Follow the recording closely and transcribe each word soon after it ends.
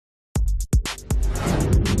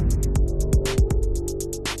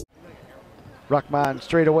Ruckman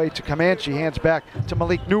straight away to Comanche, hands back to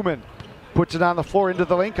Malik Newman. Puts it on the floor into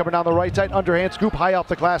the lane, coming down the right side, underhand scoop, high off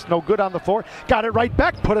the glass, no good on the floor. Got it right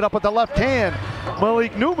back, put it up with the left hand.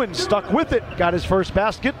 Malik Newman stuck with it, got his first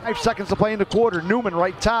basket. 5 seconds to play in the quarter. Newman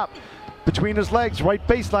right top, between his legs, right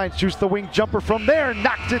baseline, shoots the wing jumper from there,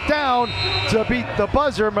 knocks it down to beat the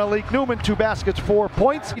buzzer. Malik Newman, 2 baskets, 4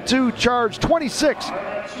 points. 2 Charge 26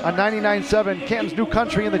 on 99.7 Canton's New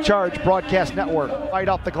Country in the Charge broadcast network. Right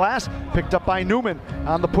off the glass, picked up by Newman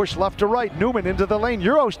on the push left to right. Newman into the lane,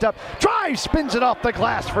 Euro step, drive, spins it off the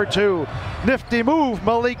glass for 2. Nifty move.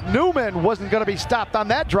 Malik Newman wasn't going to be stopped on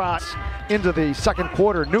that drive. Into the second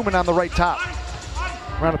quarter, Newman on the right top.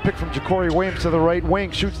 Around a pick from Ja'Cory Williams to the right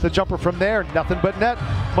wing, shoots the jumper from there, nothing but net.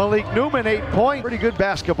 Malik Newman, 8 points. Pretty good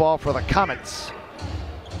basketball for the Comets.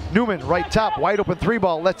 Newman, right top, wide open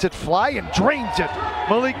 3-ball, lets it fly and drains it.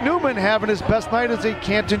 Malik Newman having his best night as a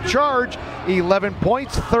Canton Charge. 11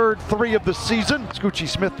 points, third 3 of the season. Scoochie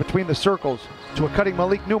Smith between the circles to a cutting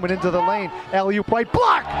Malik Newman into the lane. Alley-oop right,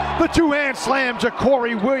 block! The 2-hand slam,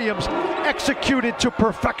 Ja'Cory Williams, executed to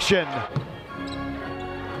perfection.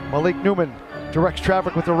 Malik Newman directs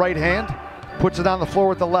traffic with the right hand, puts it on the floor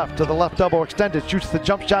with the left, to the left elbow extended, shoots the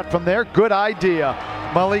jump shot from there. Good idea.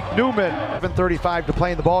 Malik Newman, 7:35 to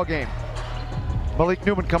play in the ball game. Malik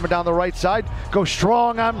Newman coming down the right side, goes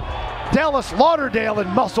strong on Dallas Lauderdale and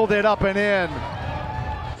muscled it up and in.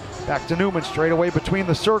 Back to Newman, straight away between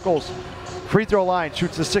the circles. Free throw line,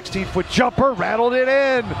 shoots the 16-foot jumper, rattled it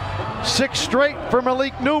in. 6 straight for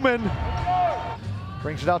Malik Newman.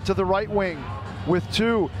 Brings it out to the right wing with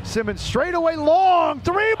 2. Simmons straight away, long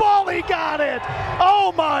 3-ball, he got it!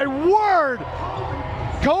 Oh my word!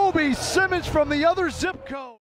 Kobe Simmons from the other zip code.